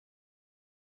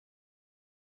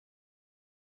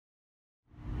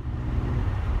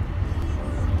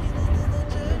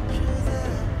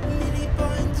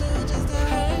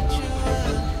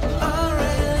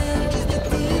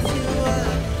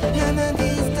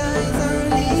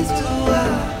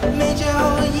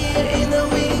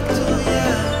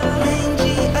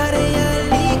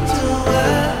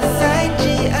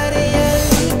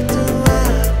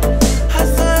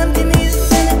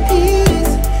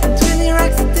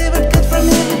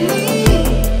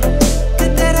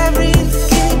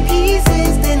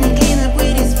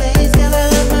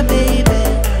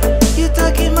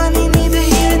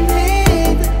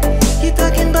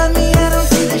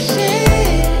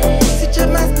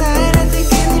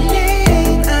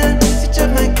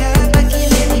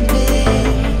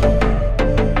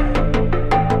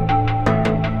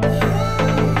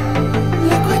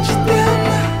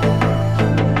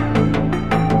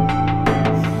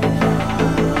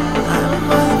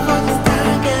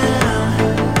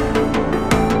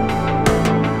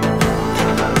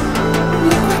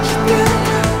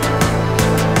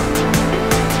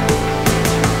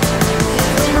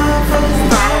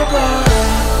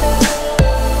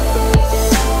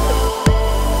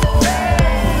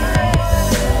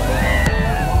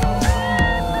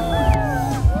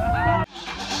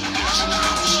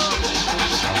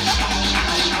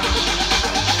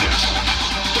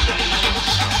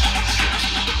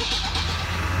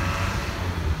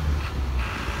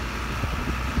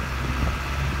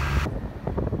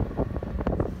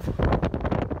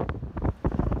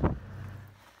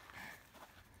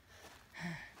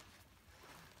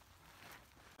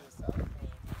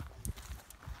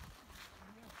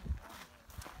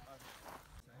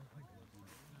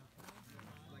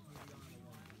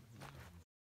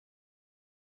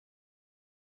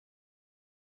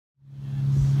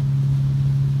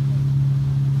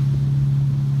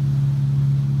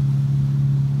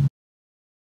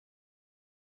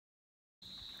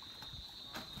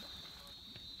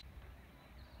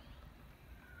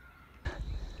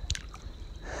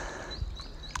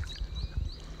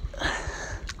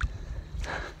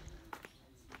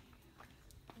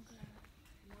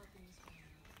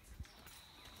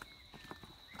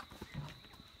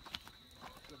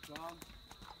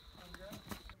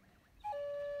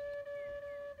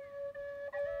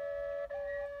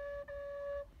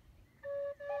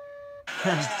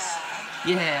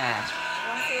Yeah.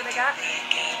 Want to see what I got?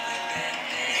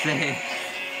 Say.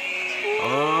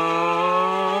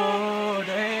 Oh,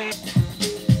 dang.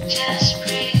 Just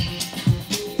breathe.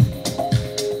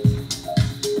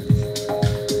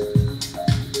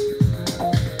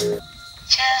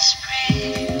 Just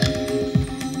breathe.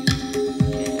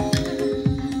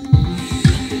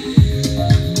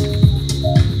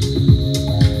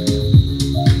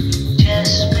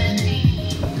 Just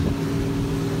believe.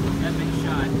 Epic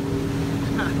shot.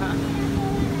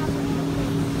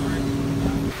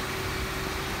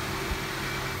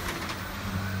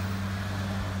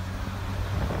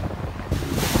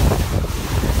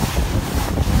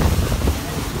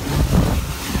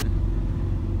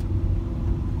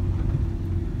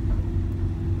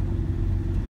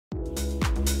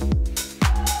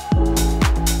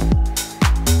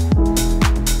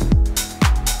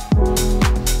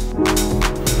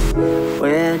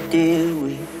 Where did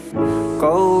we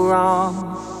go wrong?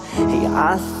 Hey,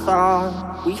 I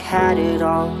thought we had it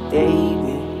all,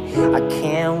 baby. I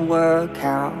can't work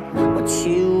out what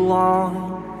you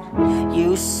want.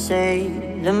 You say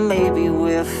that maybe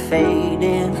we're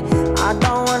fading. I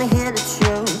don't wanna hear the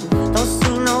truth. Don't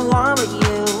see no one but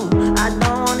you. I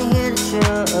don't wanna hear the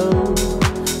truth.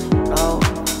 Oh,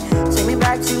 take me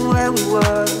back to where we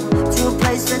were, to a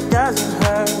place that doesn't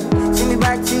hurt. Take me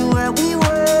back to where we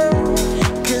were.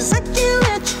 'Cause I can't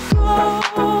let you go.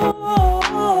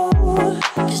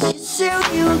 'Cause you said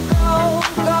you would go,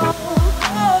 go,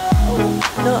 go.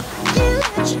 No, I can't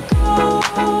let you go.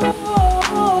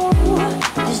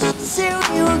 'Cause you said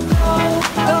you would go,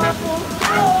 go,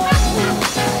 go.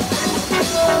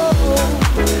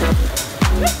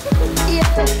 Yeah.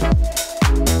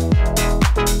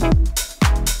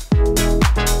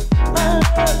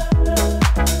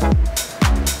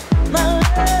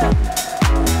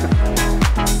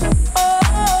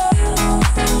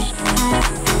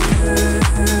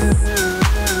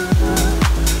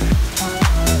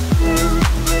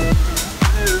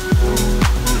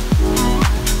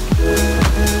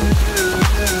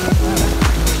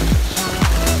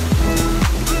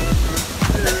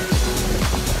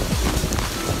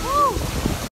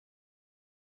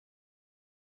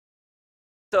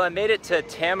 So I made it to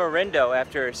Tamarindo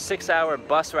after a 6-hour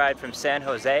bus ride from San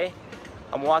Jose.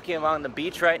 I'm walking along the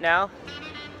beach right now.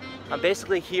 I'm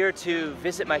basically here to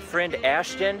visit my friend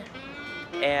Ashton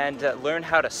and learn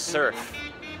how to surf.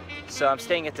 So I'm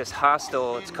staying at this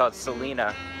hostel, it's called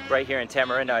Selena, right here in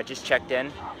Tamarindo. I just checked in,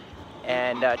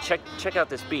 and check out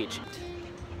this beach.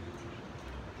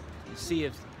 See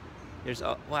if there's,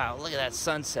 wow, look at that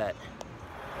sunset.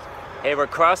 Hey, we're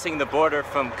crossing the border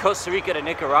from Costa Rica to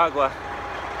Nicaragua.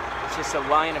 It's just a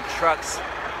line of trucks,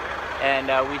 and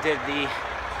we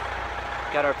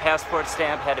got our passport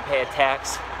stamp, had to pay a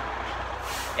tax,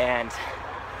 and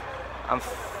I'm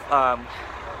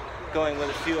going with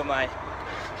a few of my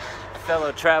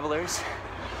fellow travelers.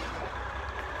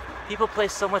 People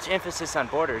place so much emphasis on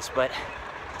borders, but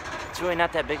it's really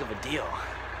not that big of a deal.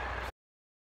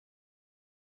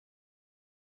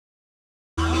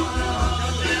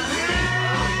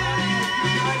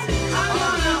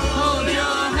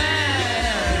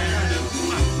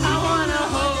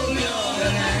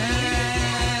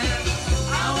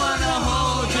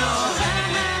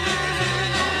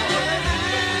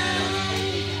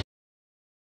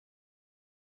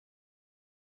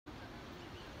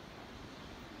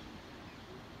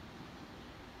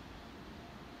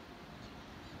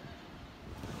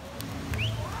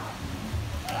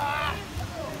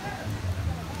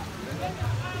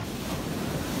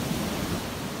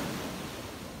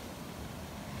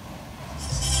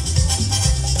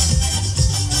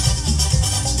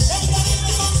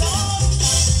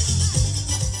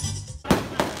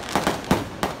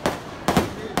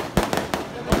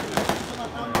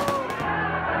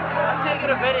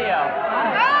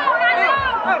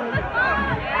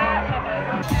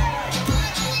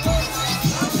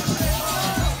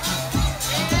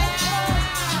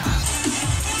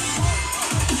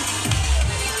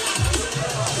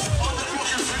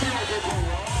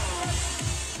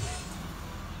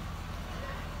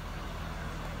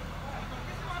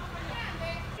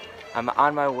 I'm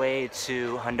on my way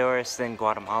to Honduras, then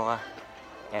Guatemala,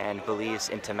 and Belize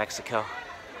into Mexico.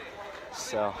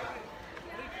 So,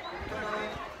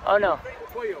 oh no.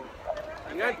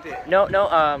 No,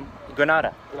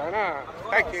 Granada.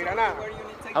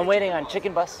 I'm waiting on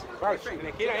chicken bus.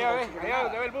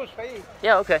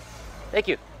 Yeah, okay. Thank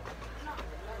you.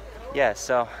 Yeah,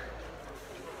 so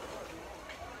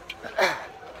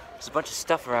there's a bunch of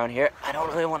stuff around here. I don't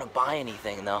really want to buy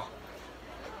anything though,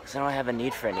 because I don't have a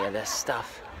need for any of this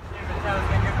stuff.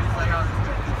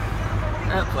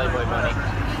 Playboy money.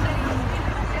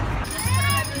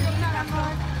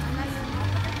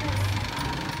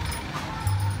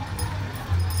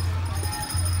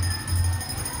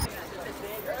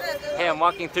 Hey, I'm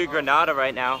walking through Granada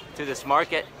right now, through this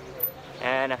market,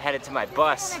 and I'm headed to my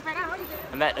bus.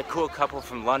 I met a cool couple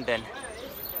from London,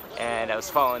 and I was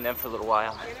following them for a little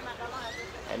while.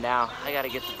 And now I gotta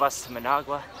get the bus to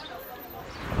Managua.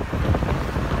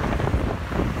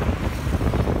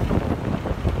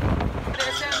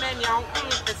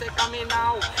 Ese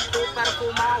caminao, tú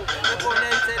perfumao, me pone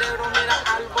el cerebro, mira,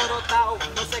 alborotao,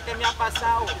 no sé qué me ha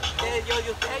pasado, de yo y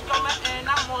usted yo me he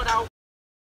enamorado.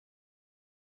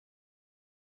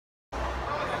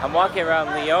 I'm walking around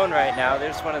Lyon right now.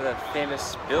 There's one of the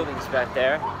famous buildings back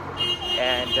there,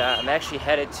 and I'm actually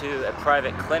headed to a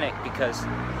private clinic because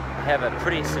I have a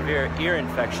pretty severe ear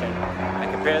infection. I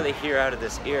can barely hear out of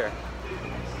this ear.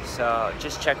 So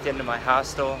just checked into my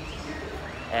hostel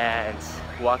and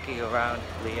walking around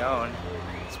Lyon.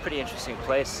 It's a pretty interesting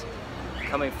place.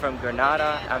 Coming from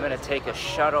Granada, I'm gonna take a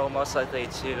shuttle most likely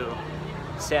to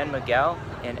San Miguel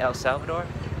in El Salvador,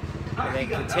 and then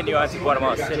continue on to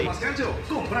Guatemala City.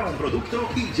 Compra un producto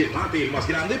y llévate el más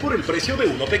grande por el precio de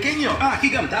uno pequeño.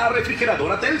 Agigantar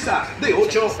refrigeradora Telsa de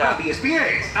 8 a 10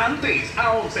 pies. Antes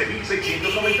a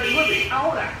 11.699.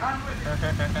 Ahora a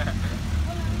 9.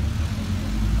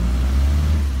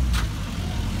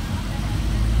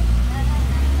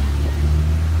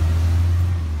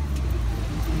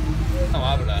 No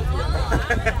habla.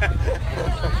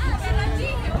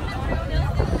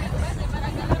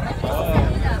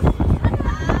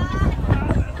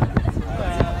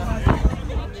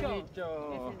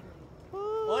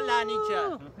 Hola, Nietzsche.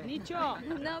 Nicho.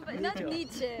 No, but not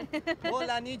Nietzsche.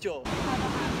 Hola, Nietzsche.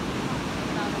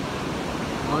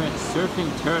 We're at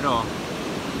Surfing Turtle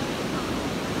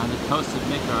on the coast of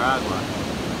Nicaragua.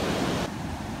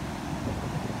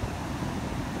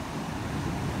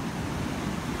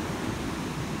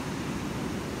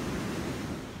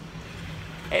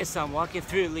 Hey, so I'm walking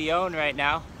through Lyon right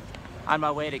now on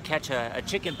my way to catch a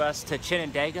chicken bus to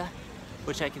Chinandega,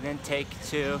 which I can then take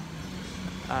to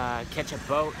catch a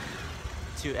boat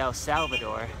to El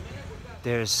Salvador.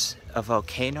 There's a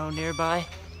volcano nearby,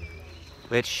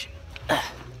 which I'm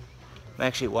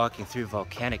actually walking through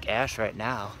volcanic ash right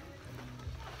now,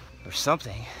 or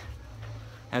something.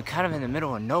 I'm kind of in the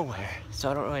middle of nowhere, so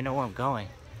I don't really know where I'm going.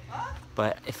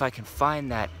 But if I can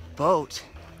find that boat,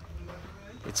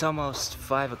 it's almost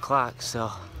 5 o'clock,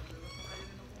 so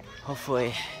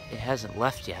hopefully it hasn't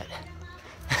left yet.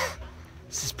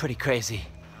 This is pretty crazy.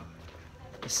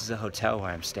 This is a hotel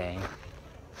where I'm staying.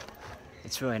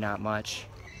 It's really not much,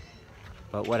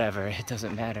 but whatever, it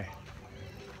doesn't matter.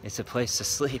 It's a place to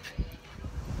sleep.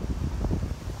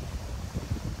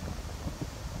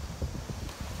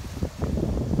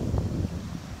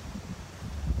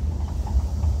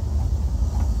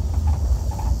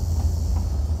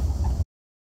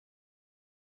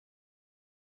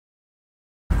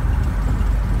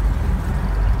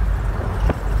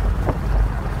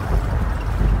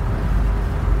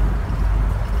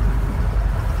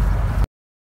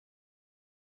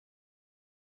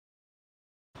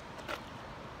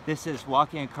 This is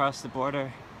walking across the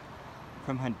border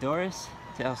from Honduras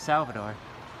to El Salvador.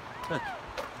 Look.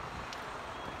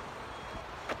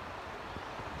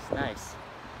 It's nice.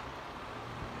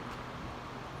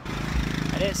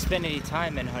 I didn't spend any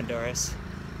time in Honduras.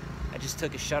 I just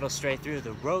took a shuttle straight through.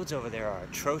 The roads over there are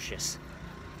atrocious.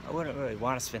 I wouldn't really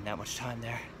want to spend that much time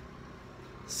there.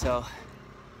 So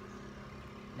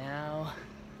now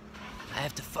I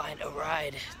have to find a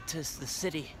ride to the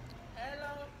city.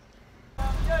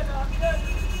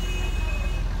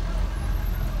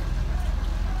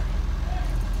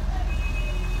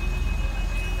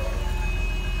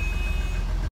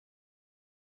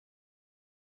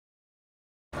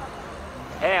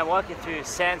 Hey, I'm walking through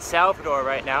San Salvador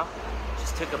right now.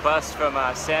 Just took a bus from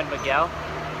San Miguel,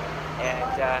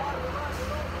 and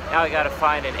now I gotta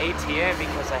find an ATM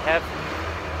because I have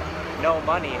no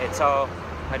money. It's all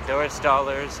Honduras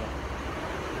dollars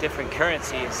and different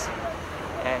currencies.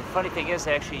 And funny thing is,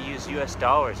 they actually use US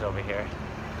dollars over here.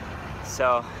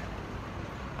 So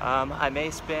I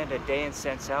may spend a day in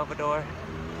San Salvador.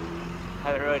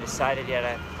 Haven't really decided yet.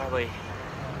 I probably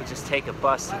would just take a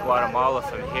bus to Guatemala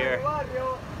from here.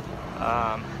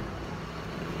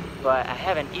 But I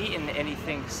haven't eaten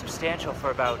anything substantial for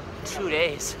about 2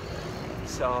 days.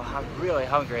 So I'm really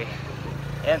hungry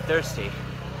and thirsty.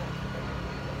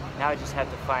 Now I just have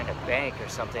to find a bank or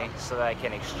something so that I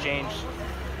can exchange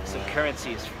some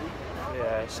currencies,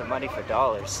 some money for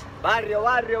dollars. Barrio,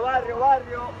 barrio, barrio,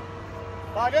 barrio.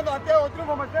 Santiago,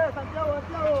 triunfo, Mercedes, Santiago,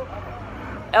 Santiago.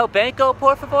 El Banco,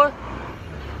 por favor?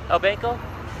 El Banco?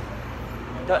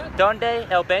 Donde?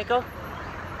 El Banco?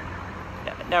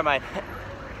 Never mind.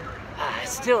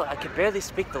 Still, I can barely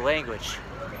speak the language.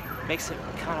 Makes it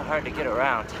kind of hard to get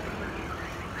around.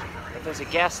 But there's a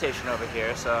gas station over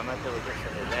here, so I might be able to get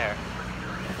something there.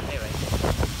 Anyway.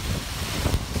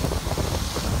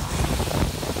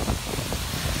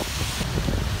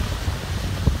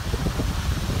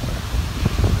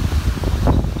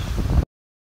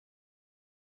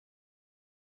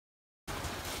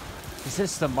 Is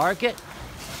this the market?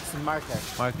 It's the market.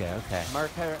 Market, okay.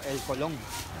 Market El Colón.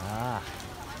 Ah.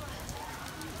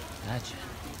 Gotcha.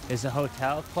 Is the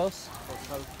hotel close?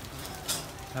 Hotel.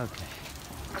 Okay.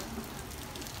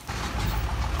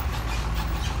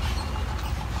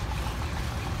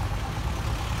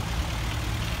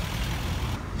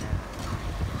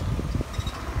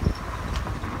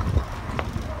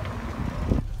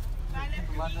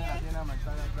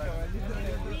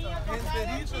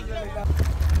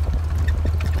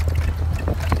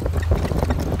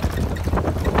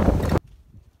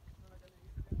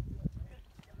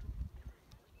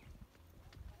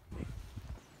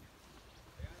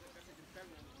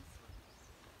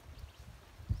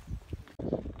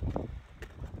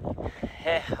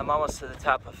 Hey, I'm almost to the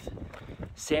top of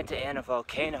Santa Ana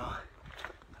volcano.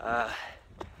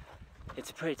 It's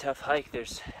a pretty tough hike.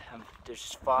 There's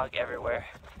just fog everywhere,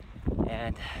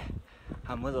 and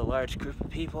I'm with a large group of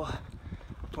people.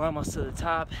 We're almost to the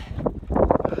top.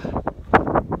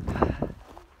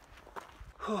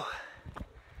 Whew.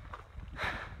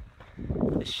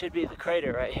 This should be the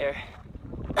crater right here.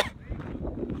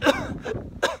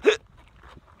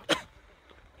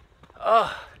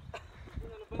 Oh.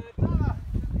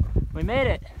 We made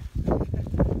it!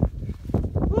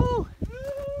 Woo!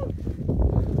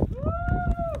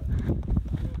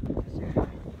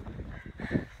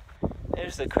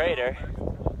 There's the crater.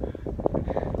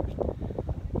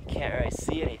 You can't really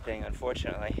see anything,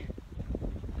 unfortunately.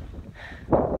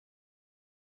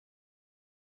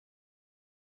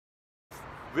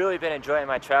 Really been enjoying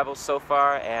my travels so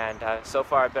far, and so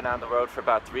far I've been on the road for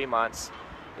about 3 months.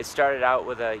 It started out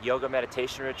with a yoga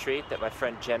meditation retreat that my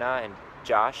friend Jenna and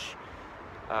Josh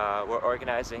were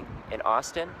organizing in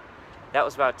Austin. That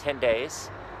was about 10 days.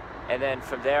 And then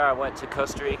from there I went to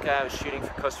Costa Rica. I was shooting for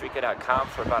CostaRica.com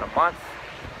for about a month.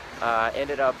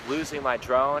 Ended up losing my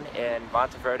drone in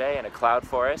Monteverde in a cloud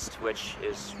forest, which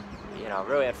is, you know,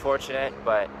 really unfortunate,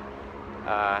 but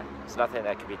there's nothing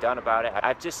that can be done about it.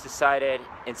 I've just decided,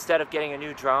 instead of getting a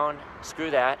new drone, screw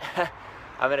that,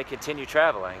 I'm gonna continue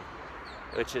traveling,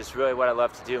 which is really what I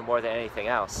love to do more than anything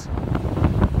else.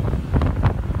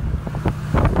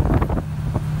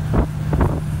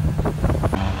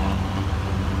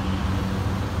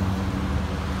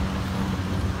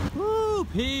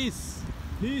 Peace!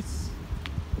 Peace!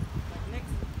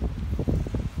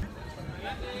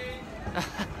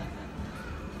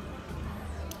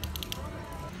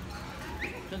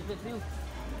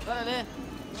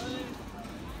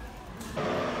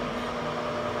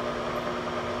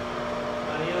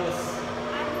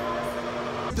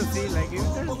 To see, like,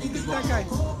 there's that guy.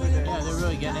 Yeah, they're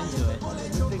really getting into it.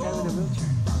 There's the guy with the wheelchair.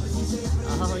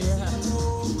 Oh, yeah.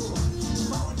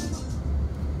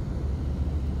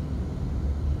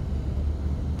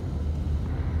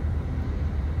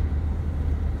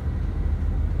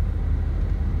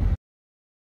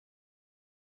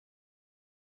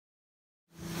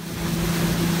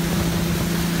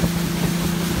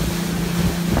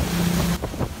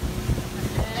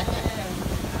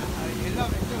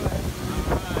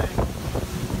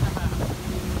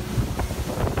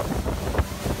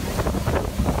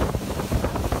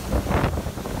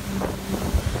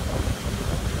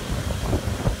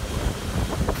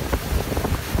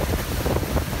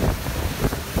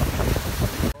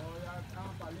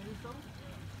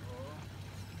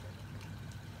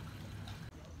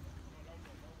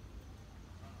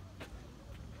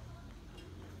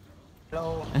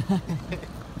 Hello.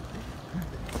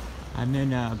 I'm in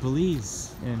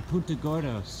Belize, in Punta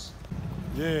Gordos.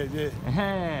 Yeah.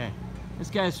 Hey, this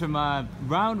guy's from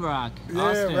Round Rock, Yeah,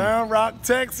 Austin. Round Rock,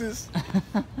 Texas.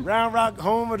 Round Rock,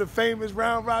 home of the famous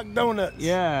Round Rock donuts.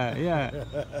 Yeah,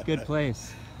 good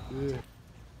place. Yeah.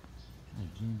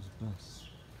 James Bus.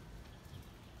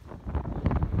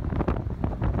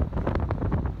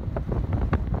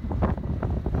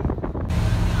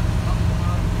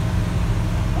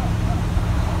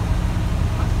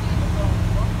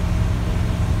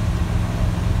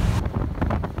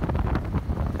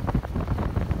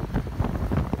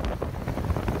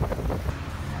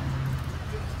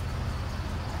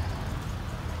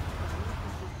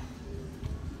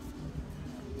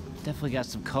 definitely got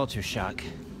some culture shock.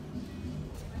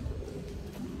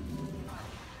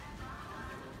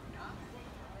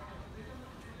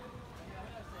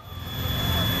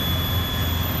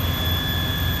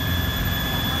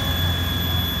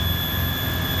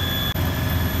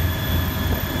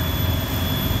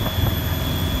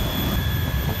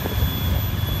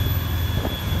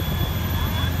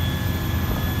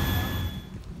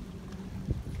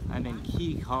 I'm in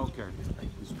Calker,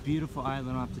 this beautiful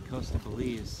island off the coast of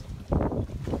Belize.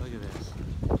 Look at this.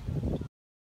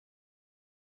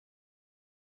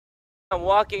 I'm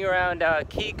walking around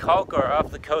Calker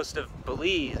off the coast of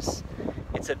Belize.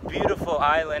 It's a beautiful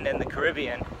island in the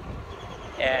Caribbean,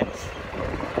 and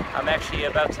I'm actually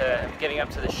getting up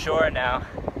to the shore now.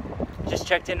 Just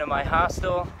checked into my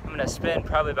hostel. I'm gonna spend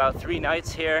probably about 3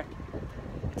 nights here.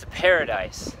 It's a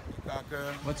paradise.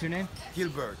 What's your name?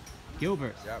 Gilbert.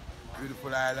 Gilbert. Yep.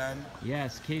 Beautiful island.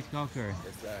 Yes, Cape Calker.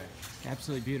 Yes, sir.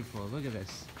 Absolutely beautiful. Look at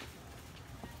this.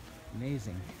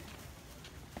 Amazing.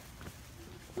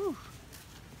 Whew.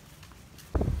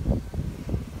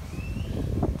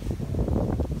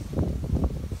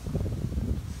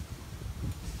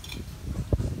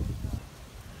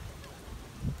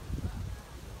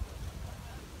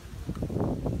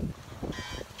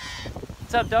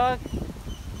 What's up, dog?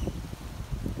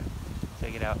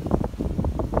 Check it out.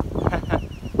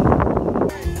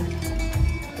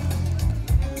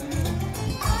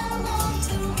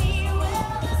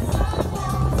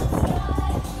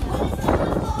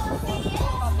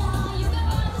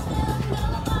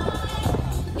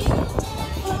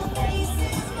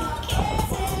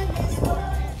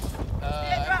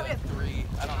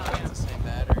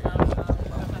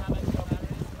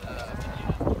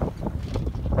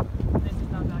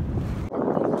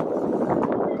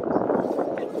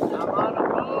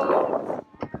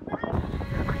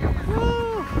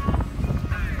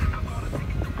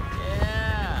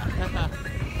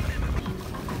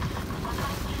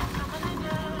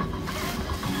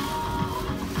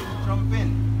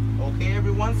 Okay,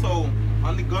 everyone, so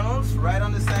on the gunnels, right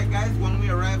on the side, guys, when we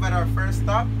arrive at our first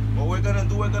stop, what we're gonna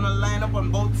do, we're gonna line up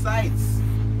on both sides.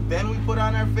 Then we put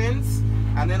on our fins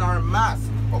and then our mask,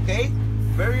 okay?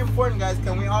 Very important, guys.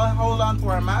 Can we all hold on to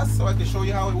our mask so I can show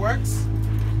you how it works?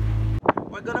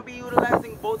 We're gonna be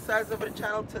utilizing both sides of the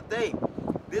channel today.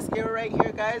 This area right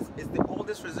here, guys, is the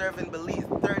oldest reserve in Belize,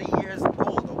 30 years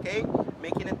old, okay?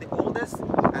 Making it the oldest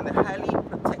and the highly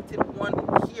protected one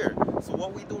here. So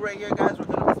what we do right here, guys, we're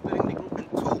gonna be splitting the group in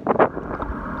 2.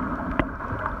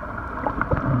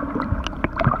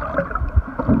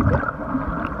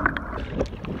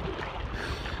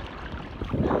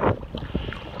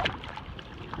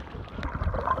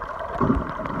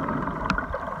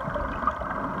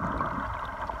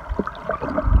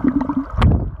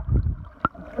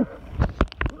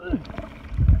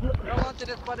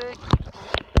 Buddy.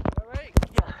 Alright?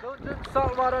 Yeah. Don't just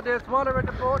salt water, there's water in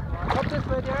the boat. Come this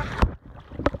way there.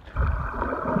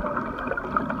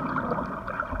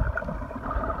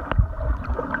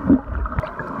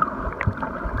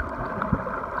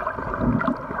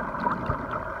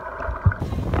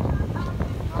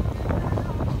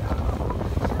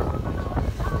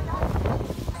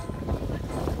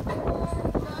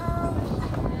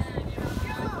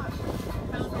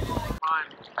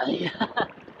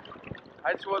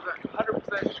 I just wasn't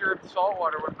 100% sure if salt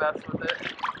water would mess with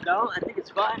it. No, I think it's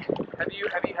fine. Have you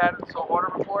had salt water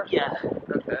before? Yeah.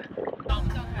 Okay. All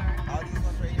these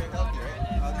ones right here healthy,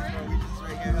 right? All these Norwegians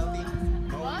right here healthy.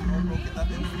 No broken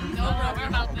nothing. No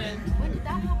broken nothing. When did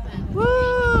that happen?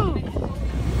 Woo!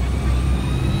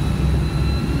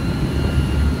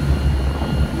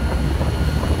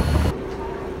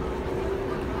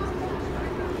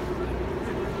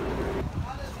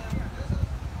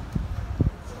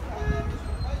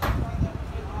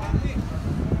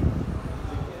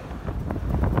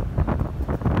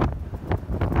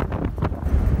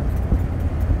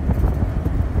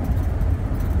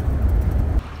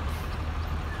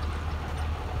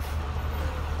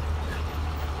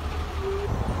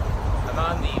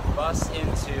 On the bus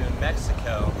into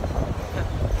Mexico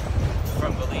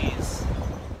from Belize.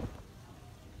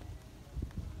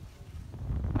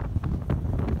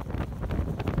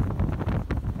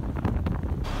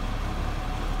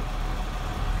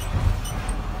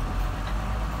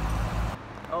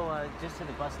 Oh, just to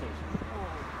the bus station.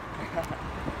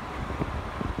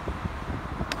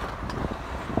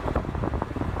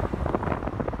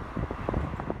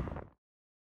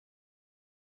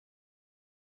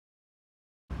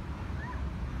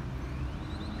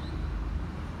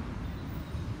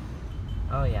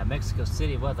 Oh yeah, Mexico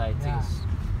City, what, I think it's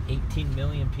 18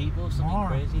 million people, something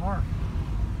crazy?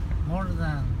 More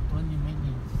than 20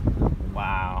 million.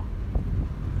 Wow.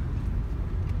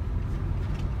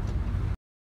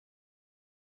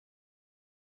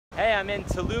 Hey, I'm in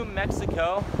Tulum,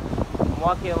 Mexico. I'm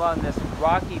walking along this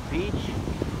rocky beach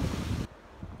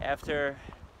after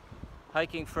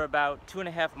hiking for about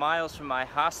 2.5 miles from my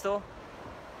hostel.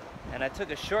 And I took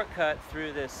a shortcut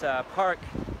through this park,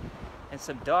 and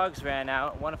some dogs ran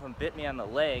out. One of them bit me on the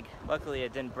leg. Luckily,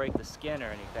 it didn't break the skin or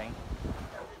anything.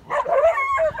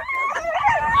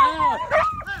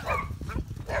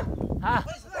 Ah!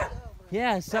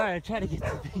 Yeah, sorry, I tried to get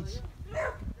to the beach.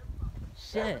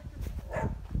 Shit.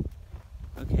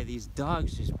 Okay, these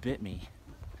dogs just bit me.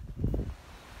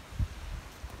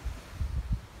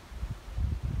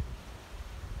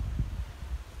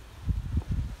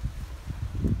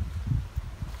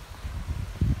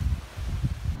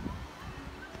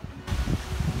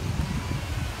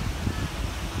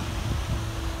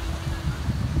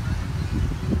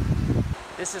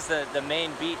 This is the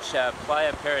main beach,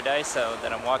 Playa Paradiso,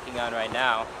 that I'm walking on right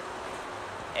now.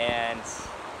 And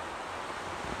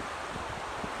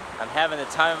I'm having the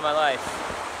time of my life.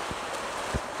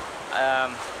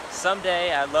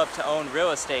 Someday I'd love to own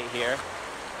real estate here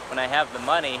when I have the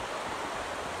money.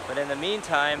 But in the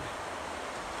meantime,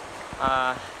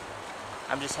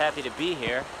 I'm just happy to be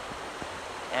here.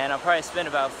 And I'll probably spend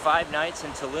about 5 nights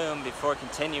in Tulum before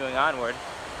continuing onward.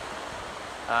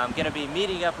 I'm going to be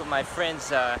meeting up with my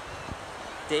friends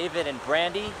David and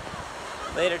Brandy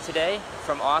later today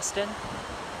from Austin.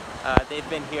 They've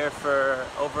been here for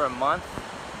over a month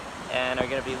and are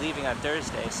going to be leaving on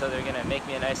Thursday, so they're going to make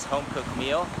me a nice home-cooked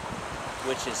meal,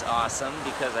 which is awesome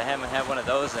because I haven't had one of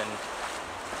those in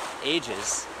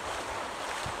ages.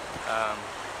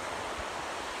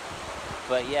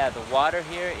 But yeah, the water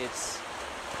here, it's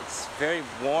very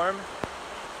warm,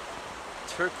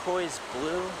 turquoise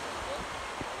blue.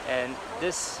 And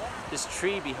this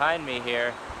tree behind me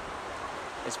here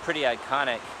is pretty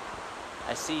iconic.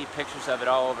 I see pictures of it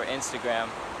all over Instagram.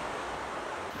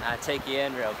 I'll take you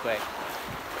in real quick.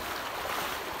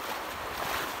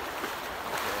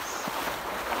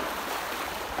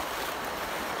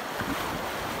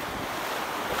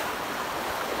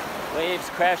 Waves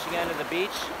crashing onto the beach.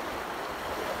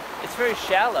 It's very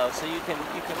shallow, so you can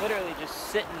literally just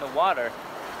sit in the water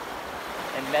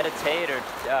and meditate or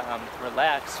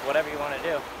relax, whatever you want to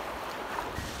do.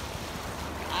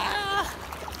 Ah!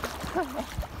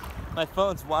 My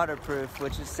phone's waterproof,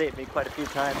 which has saved me quite a few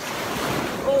times.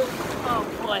 Oh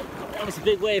boy, that was a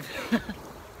big wave.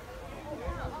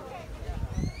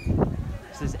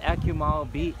 This is Guatemala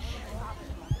Beach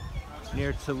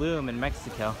near Tulum in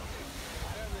Mexico.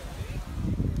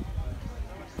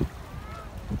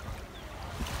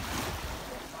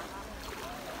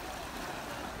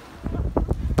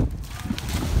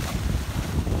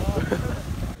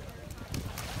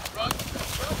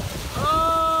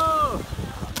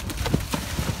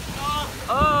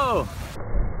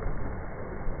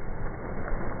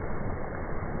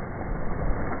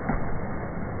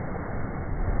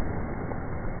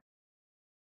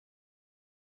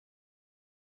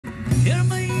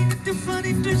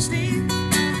 Interesting.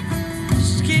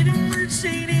 This is getting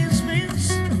Mercedes-Benz.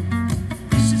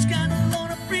 This has got a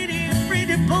lot of pretty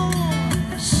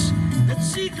boys. Let's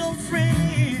see,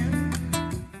 girlfriend.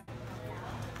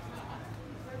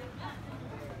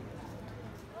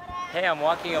 Hey, I'm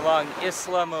walking along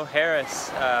Isla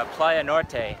Mujeres, Playa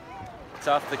Norte. It's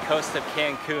off the coast of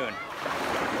Cancun.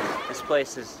 This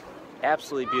place is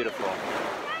absolutely beautiful.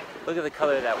 Look at the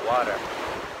color of that water.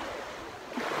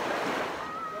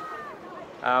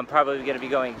 I'm probably going to be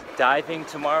going diving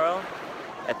tomorrow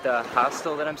at the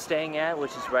hostel that I'm staying at, which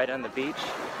is right on the beach.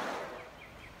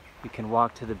 You can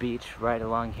walk to the beach right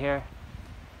along here.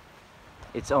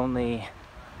 It's only,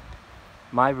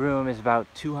 my room is about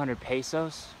 200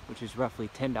 pesos, which is roughly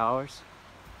 $10.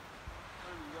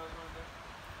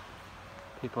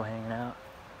 People hanging out.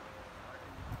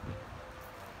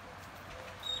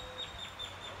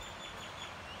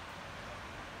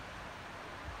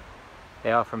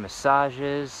 They offer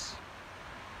massages.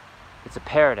 It's a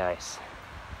paradise.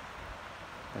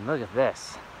 And look at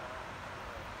this.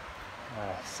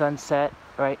 Sunset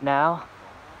right now.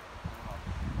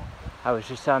 I was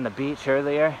just on the beach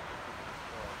earlier.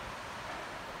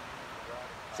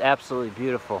 It's absolutely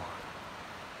beautiful.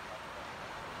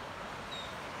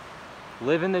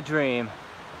 Living the dream.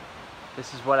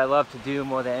 This is what I love to do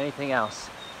more than anything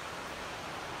else.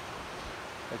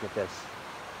 Look at this.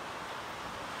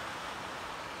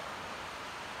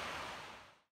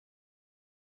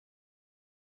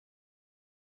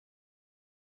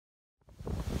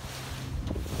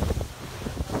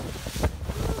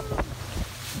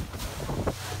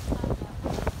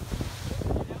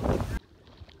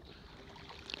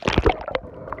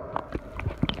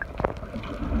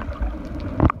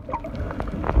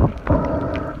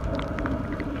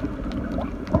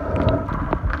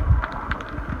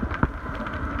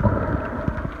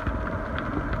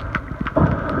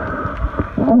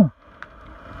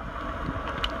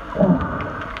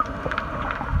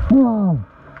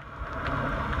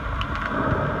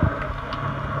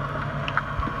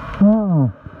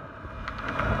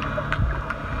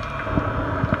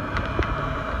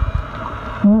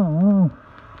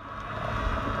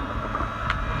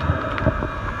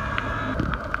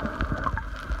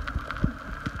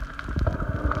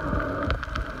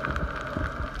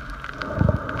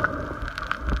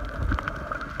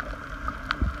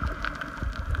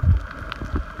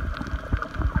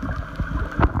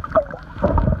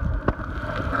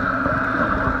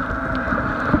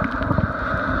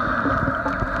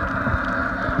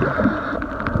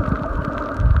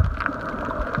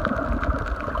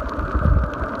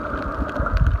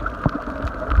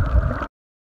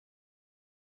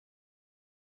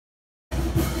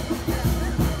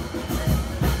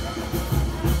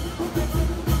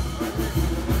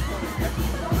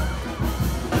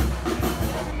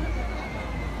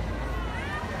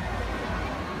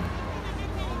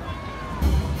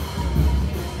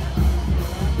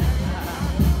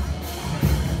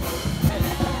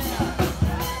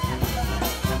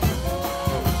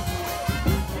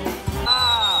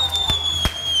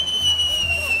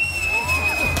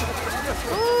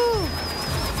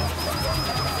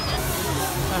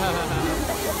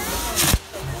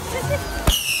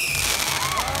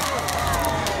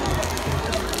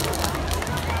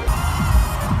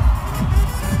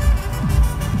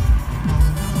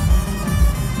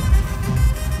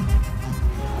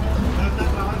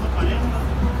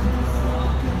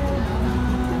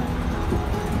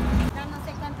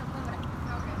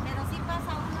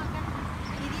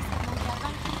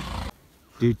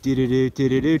 Do do do do do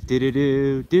do do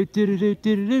do do do do do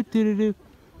do do do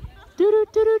do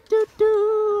do do do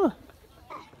do.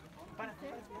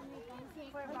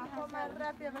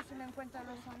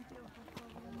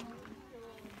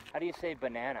 How do you say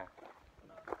banana?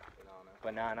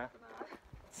 Banana.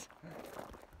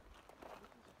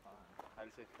 How do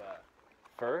you say fur?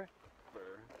 Fur? Fur.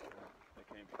 That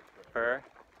can't be fur. Fur.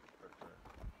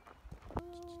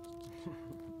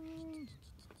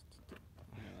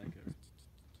 I like it.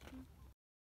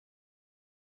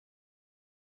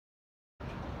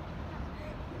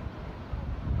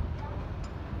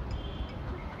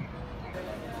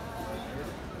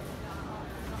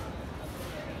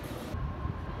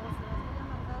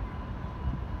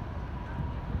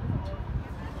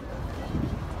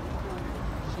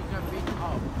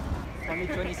 Only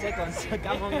 20 seconds.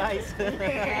 Come on, guys.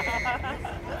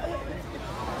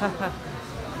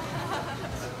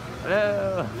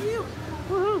 Hello.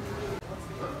 Woohoo.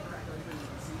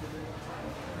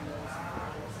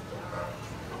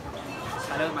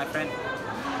 Hello, my friend.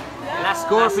 Last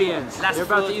scorpions. You're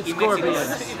about to eat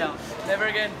scorpions. No, never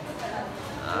again.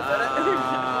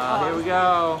 Here we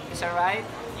go. Is that right?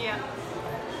 Yeah.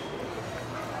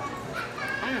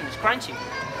 It's crunchy.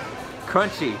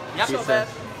 Crunchy. Not so bad.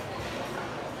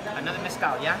 Another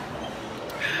mezcal, yeah?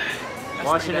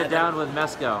 Washing it down with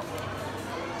mezcal.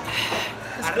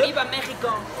 Arriba,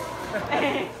 Mexico!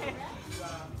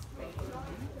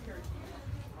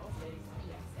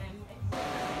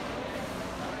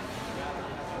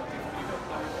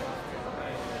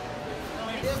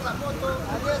 Adiós la foto,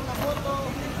 adiós la foto.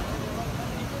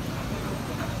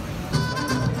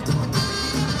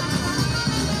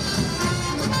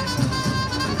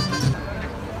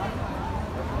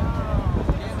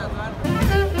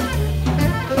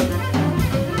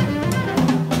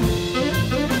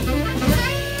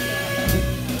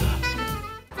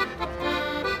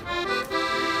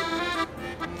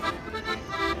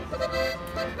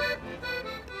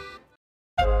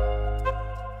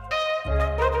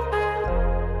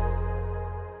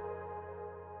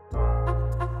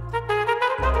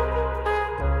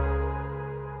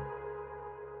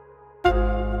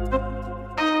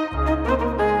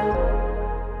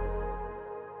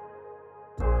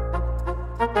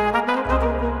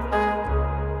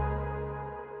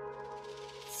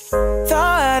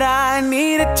 Thought I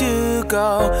needed to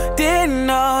go, didn't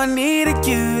know I needed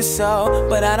you so,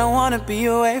 but I don't wanna be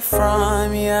away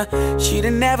from you.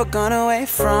 Should've never gone away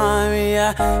from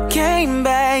you. Came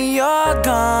back, you're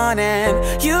gone,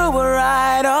 and you were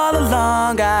right all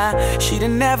along. I should've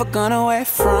never gone away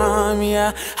from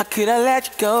you. How could I let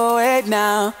you go? Wait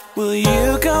now. Will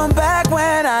you come back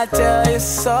when I tell you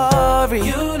sorry?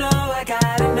 You know I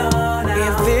gotta know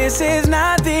now. If this is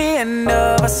not the end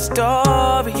of a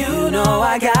story, you know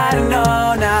I gotta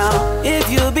know now. If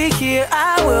you'll be here,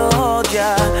 I will hold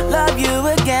ya, love you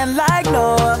again like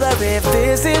no other. If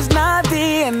this is not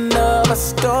the end of a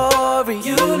story,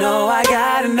 you know I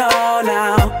gotta know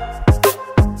now.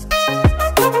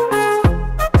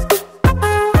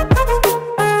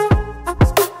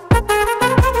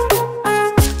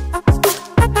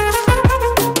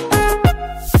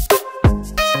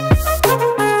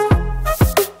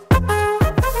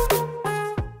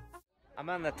 I'm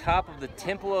on the top of the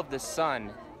Temple of the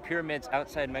Sun, pyramids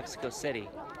outside Mexico City.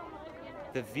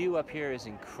 The view up here is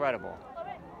incredible.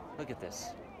 Look at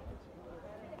this.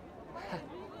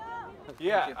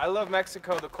 Yeah, I love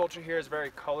Mexico. The culture here is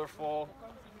very colorful.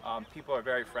 People are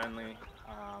very friendly.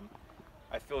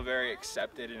 I feel very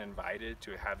accepted and invited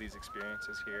to have these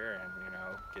experiences here and, you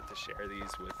know, get to share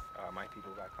these with my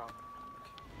people back home.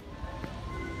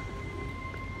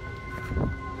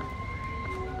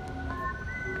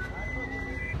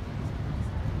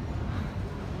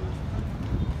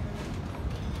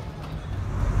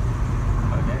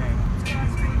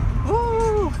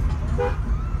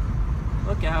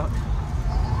 Look out.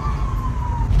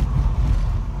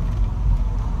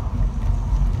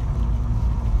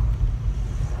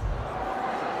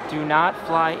 Do not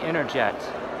fly Interjet.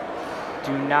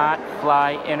 Do not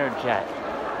fly Interjet.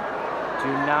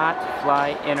 Do not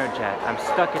fly Interjet. I'm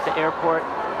stuck at the airport.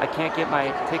 I can't get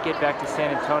my ticket back to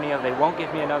San Antonio. They won't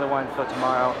give me another one until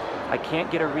tomorrow. I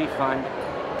can't get a refund.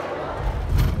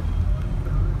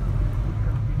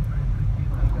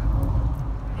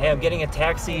 Hey, I'm getting a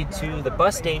taxi to the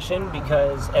bus station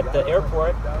because at the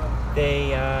airport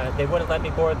they wouldn't let me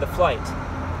board the flight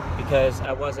because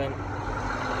I wasn't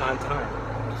on time.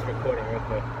 I'm just recording real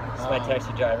quick. This is my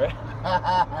taxi driver.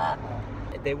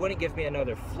 They wouldn't give me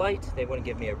another flight. They wouldn't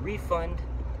give me a refund.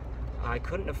 I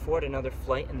couldn't afford another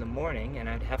flight in the morning and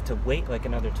I'd have to wait like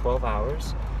another 12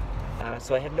 hours.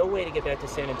 So I have no way to get back to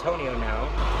San Antonio now,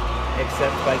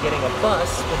 except by getting a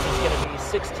bus, which is going to be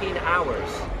 16 hours.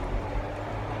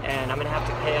 And I'm going to have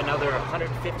to pay another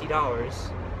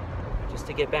 $150 just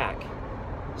to get back.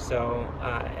 So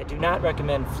I do not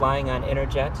recommend flying on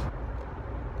Interjet.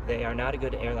 They are not a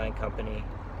good airline company.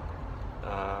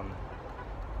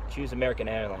 Choose American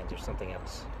Airlines or something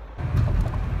else.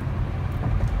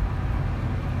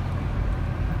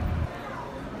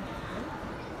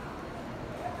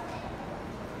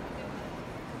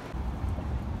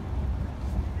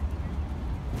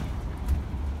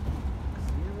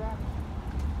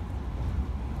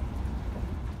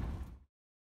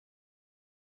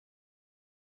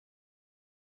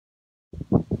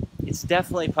 It's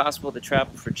definitely possible to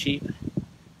travel for cheap,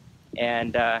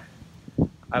 and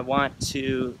I want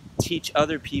to teach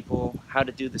other people how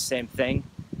to do the same thing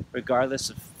regardless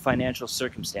of financial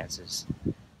circumstances,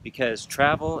 because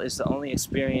travel is the only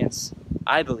experience,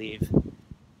 I believe,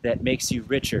 that makes you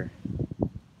richer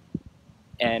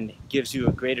and gives you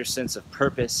a greater sense of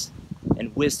purpose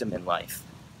and wisdom in life.